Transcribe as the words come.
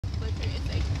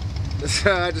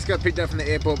So I just got picked up from the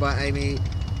airport by Amy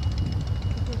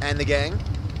and the gang.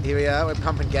 Here we are, we're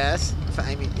pumping gas for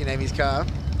Amy in Amy's car.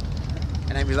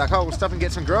 And Amy's like, oh, we'll stop and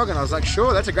get some grog. And I was like,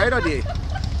 sure, that's a great idea.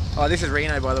 Oh, this is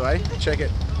Reno, by the way. Check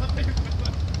it.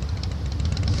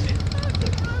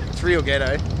 It's real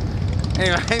ghetto.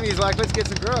 Anyway, Amy's like, let's get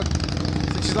some grog.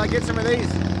 So she's like, get some of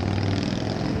these.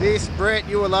 This, Brett,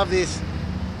 you will love this.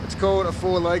 It's called a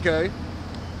 4 LOKO.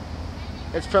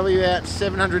 It's probably about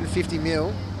 750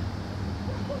 ml.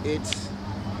 It's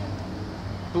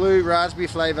blue raspberry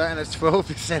flavour and it's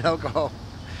 12% alcohol.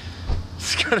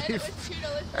 It's gonna be,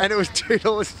 and it was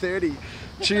 $2.30.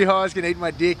 Chew highs can eat my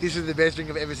dick. This is the best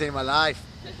drink I've ever seen in my life.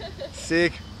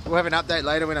 Sick. We'll have an update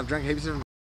later when I've drunk heaps of them.